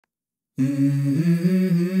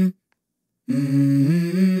Let's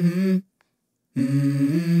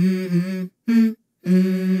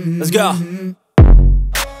go.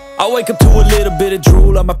 I wake up to a little bit of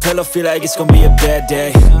drool on my pillow, feel like it's gonna be a bad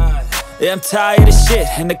day. Yeah, I'm tired of shit,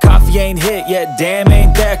 and the coffee ain't hit yet, damn,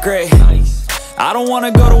 ain't that great. I don't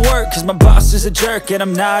wanna go to work, cause my boss is a jerk, and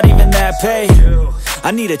I'm not even that paid.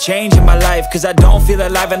 I need a change in my life, cause I don't feel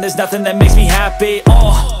alive, and there's nothing that makes me happy.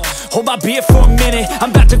 Hold my beer for a minute,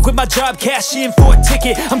 I'm about to quit my job, cash in for a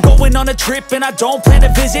ticket. I'm going on a trip and I don't plan to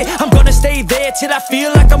visit. I'm gonna stay there till I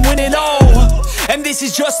feel like I'm winning, and this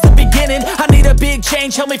is just the beginning. I need a big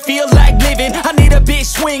change, help me feel like living. I need a big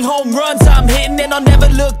swing, home runs I'm hitting, and I'll never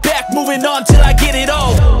look back, moving on till I get it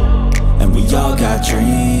all. And we all got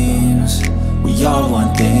dreams, we all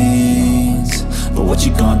want things, but what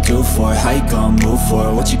you gonna do for it? How you gonna move for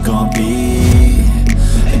it? What you gonna be?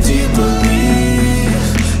 And do you believe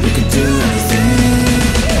you can do anything?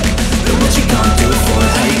 But what you gonna do for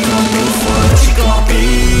it? How you gonna move for it? What you gonna be?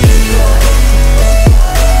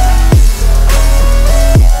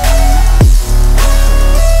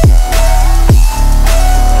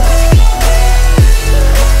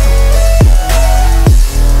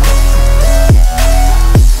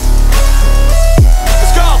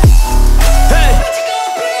 Let's go! Hey!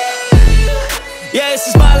 Yeah, this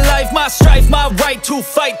is my life, my strife, my right to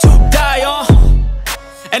fight, to die on.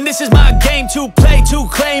 And this is my game to play, to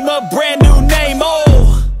claim a brand new name,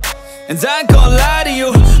 And I ain't gonna lie to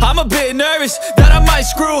you, I'm a bit nervous that I might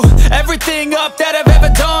screw everything up that I've ever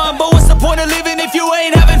done. But what's the point of living if you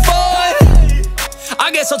ain't having fun? I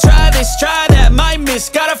guess I'll try this, try that, might miss,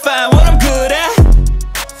 gotta find what I'm good at.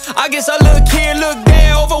 I guess I look here, look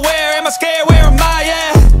there, over where am I scared, where am I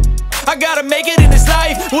at? I gotta make it in this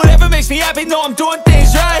life, whatever makes me happy, know I'm doing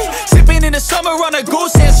things right. Sipping in the summer on a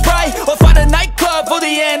goose and Sprite, or find a nightclub for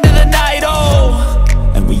the end of the night,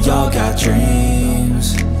 And we all got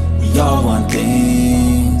dreams, we all want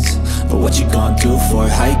things, but what you gonna do for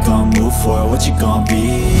it? How you gonna move for it? What you gonna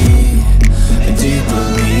be? And do you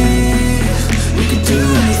believe you can do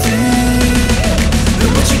anything? But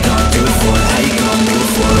what you gonna do for it? How you gonna move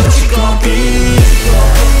for it? What you gonna be?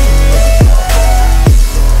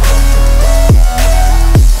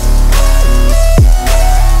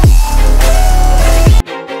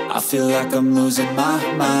 I feel like I'm losing my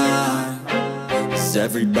mind. Is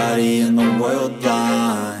everybody in the world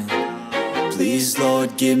blind? Please,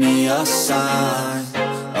 Lord, give me a sign,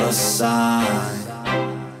 a sign.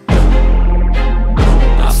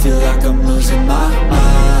 I feel like I'm losing my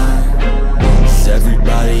mind. Is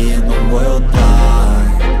everybody in the world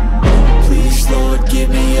blind? Please, Lord, give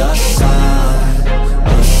me a sign,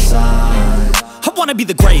 a sign. I wanna be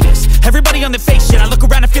the greatest, everybody on the fake shit. I look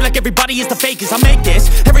around and feel like everybody is the fakest. I make this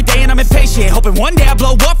every day and I'm impatient, hoping one day I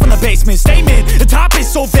blow up from the basement. Statement, the top is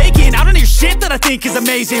so vacant, I don't hear shit that I think is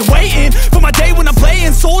amazing. Waiting for my day when I'm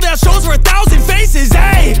playing sold out shows for 1,000 faces.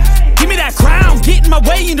 Hey, give me that crown, get in my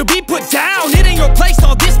way and to be put down. It ain't your place,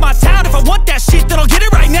 all this my town. If I want that shit, then I'll get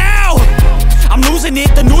it right now. I'm losing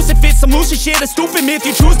it, the noose it fits, some losing shit. A stupid myth,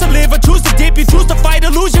 you choose to live or choose to dip. You choose to fight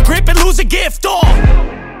or lose your grip and lose a gift,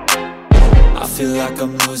 I feel like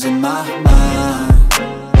I'm losing my mind.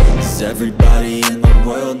 Is everybody in the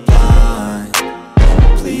world blind?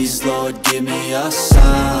 Please, Lord, give me a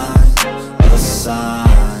sign, a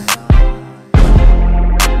sign.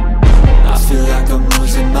 I feel like I'm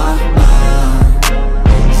losing my mind.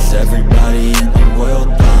 Is everybody in the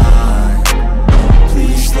world blind?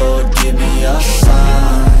 Please, Lord, give me a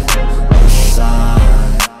sign, a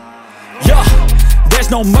sign. Yeah. There's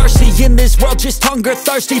no mercy in this world, just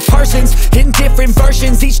hunger-thirsty persons in different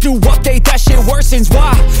versions. Each new update, that shit worsens.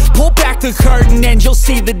 Why? Pull back the curtain and you'll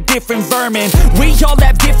see the different vermin. We all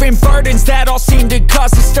have different burdens that all seem to cause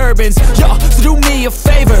disturbance. Yo, so do me a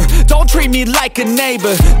favor, don't treat me like a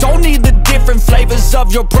neighbor. Don't need the different flavors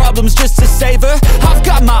of your problems just to savor. I've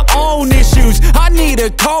got my own issues, I need a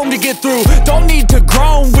comb to get through. Don't need to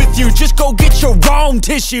groan with you, just go get your own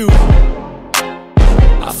tissue.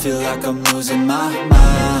 I feel like I'm losing my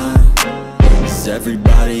mind. Is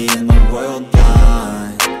everybody in the world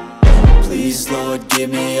blind? Please, Lord,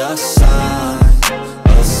 give me a sign,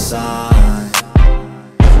 a sign.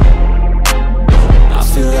 I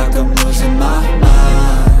feel like I'm losing my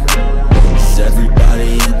mind. Is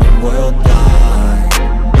everybody in the world blind?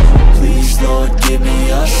 Please, Lord, give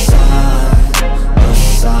me a sign, a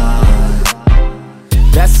sign.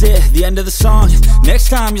 That's it, the end of the song. Next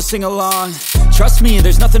time you'll sing along. Trust me,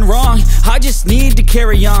 there's nothing wrong, I just need to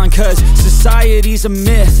carry on. Cause society's a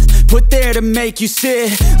myth, put there to make you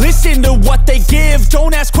sit. Listen to what they give,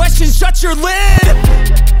 don't ask questions, shut your lid.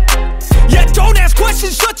 Yeah, don't ask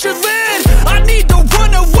questions, shut your lid. I need to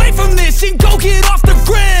run away.